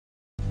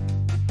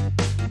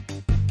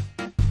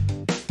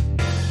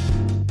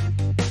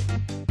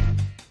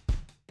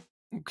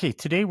Okay,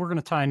 today we're going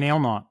to tie a nail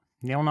knot.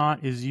 Nail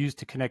knot is used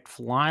to connect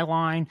fly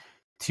line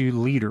to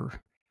leader.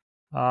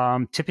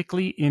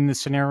 Typically, in the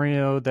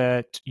scenario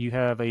that you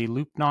have a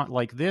loop knot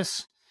like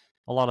this,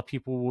 a lot of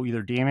people will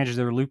either damage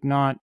their loop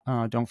knot,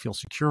 don't feel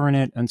secure in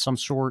it, and some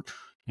sort,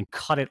 and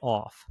cut it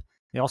off.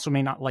 They also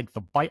may not like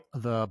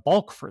the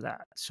bulk for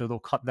that, so they'll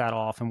cut that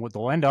off. And what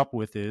they'll end up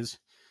with is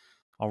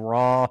a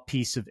raw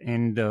piece of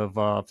end of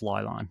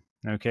fly line.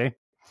 Okay.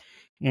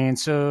 And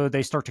so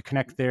they start to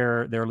connect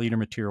their leader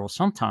material.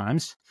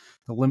 Sometimes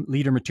the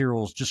leader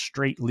material is just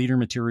straight leader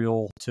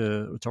material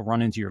to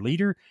run into your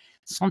leader.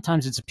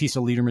 Sometimes it's a piece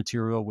of leader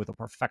material with a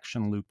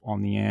perfection loop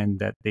on the end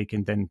that they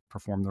can then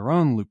perform their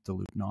own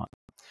loop-to-loop knot.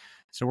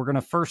 So we're going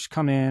to first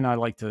come in. I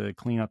like to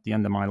clean up the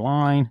end of my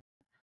line.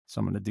 So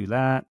I'm going to do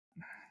that.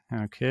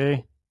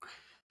 Okay.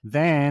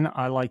 Then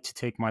I like to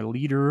take my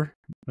leader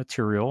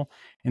material,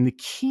 and the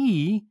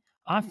key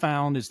I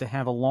found is to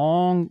have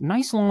a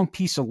nice long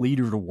piece of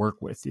leader to work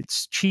with.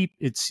 It's cheap.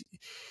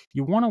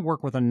 You want to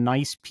work with a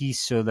nice piece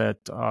so that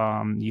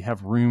you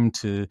have room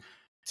to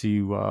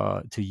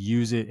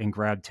use it and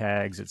grab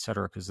tags,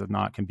 etc. Because the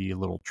knot can be a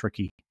little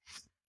tricky.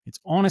 It's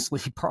honestly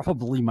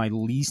probably my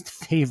least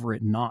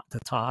favorite knot to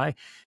tie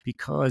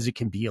because it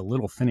can be a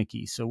little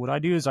finicky. So what I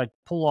do is I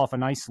pull off a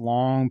nice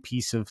long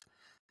piece of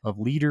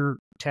leader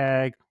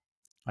tag.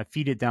 I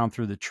feed it down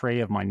through the tray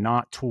of my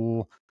knot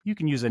tool. You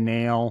can use a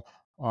nail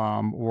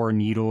or a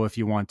needle if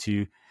you want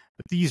to,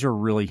 but these are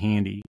really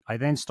handy. I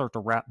then start to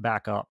wrap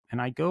back up,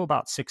 and I go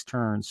about 6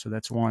 turns. So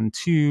that's 1,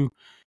 2,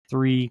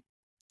 3,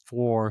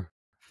 4,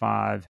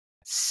 5,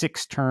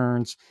 6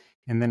 turns.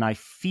 And then I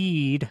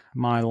feed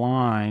my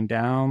line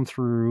down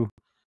through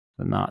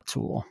the knot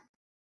tool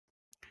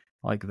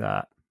like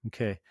that.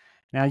 Okay.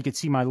 Now you can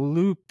see my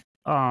loop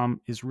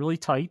is really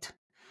tight.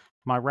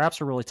 My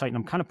wraps are really tight, and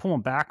I'm kind of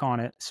pulling back on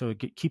it so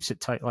it keeps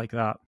it tight like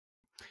that.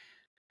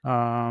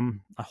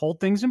 I hold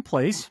things in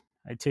place.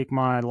 I take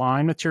my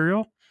line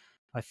material,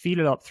 I feed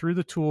it up through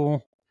the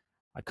tool,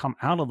 I come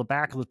out of the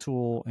back of the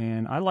tool,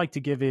 and I like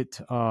to give it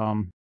a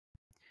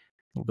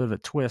little bit of a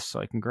twist so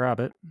I can grab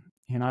it.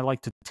 And I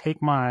like to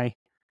take my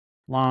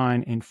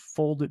line and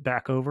fold it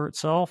back over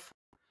itself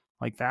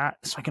like that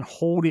so I can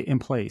hold it in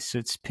place so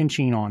it's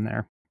pinching on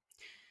there.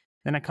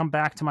 Then I come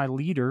back to my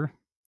leader,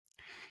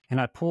 and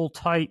I pull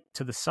tight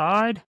to the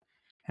side,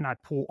 and I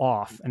pull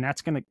off, and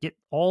that's going to get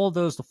all of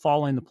those to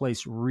fall into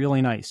place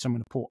really nice. So I'm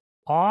going to pull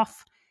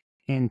off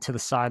and to the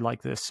side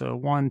like this. So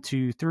 1,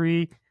 2,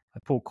 3, I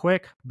pull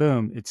quick,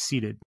 boom, it's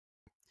seated.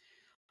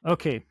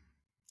 Okay.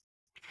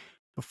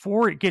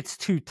 Before it gets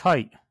too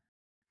tight,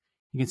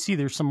 you can see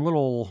there's some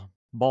little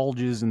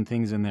bulges and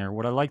things in there.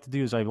 What I like to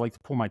do is I like to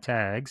pull my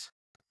tags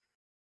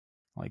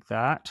like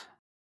that.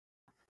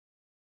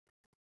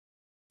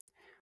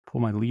 Pull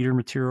my leader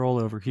material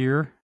over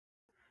here.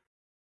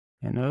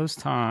 And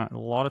a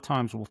lot of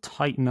times we'll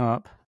tighten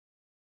up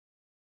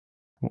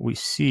what we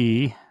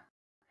see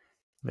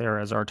there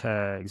as our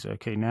tags.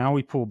 Okay, now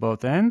we pull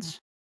both ends.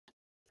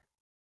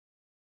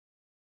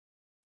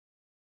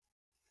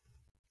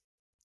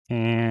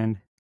 And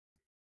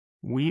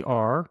we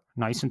are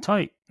nice and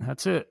tight.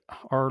 That's it.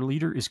 Our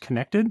leader is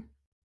connected.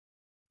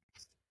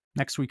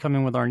 Next, we come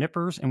in with our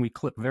nippers and we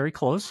clip very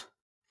close.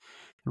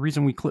 The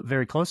reason we clip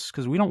very close is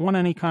because we don't want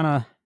any kind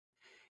of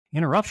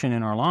interruption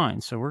in our line.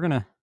 So we're going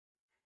to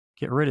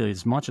get rid of it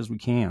as much as we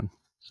can.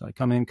 So I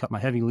come in, cut my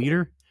heavy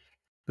leader.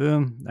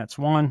 Boom, that's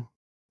one.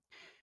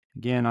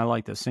 Again, I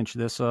like to cinch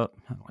this up.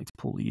 I like to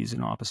pull these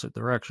in opposite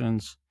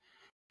directions.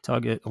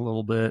 Tug it a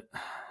little bit,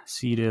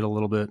 seat it a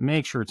little bit,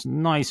 make sure it's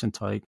nice and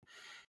tight.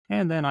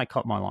 And then I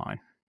cut my line.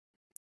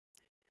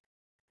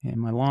 And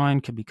my line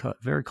can be cut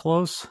very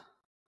close.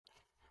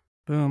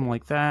 Boom,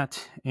 like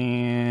that.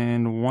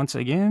 And once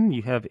again,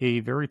 you have a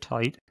very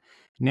tight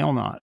nail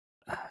knot.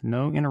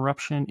 No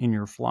interruption in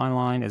your fly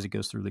line as it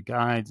goes through the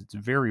guides. It's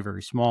very,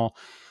 very small.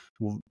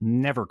 Will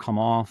never come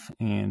off.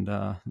 And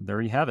there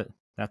you have it.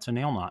 That's a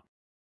nail knot.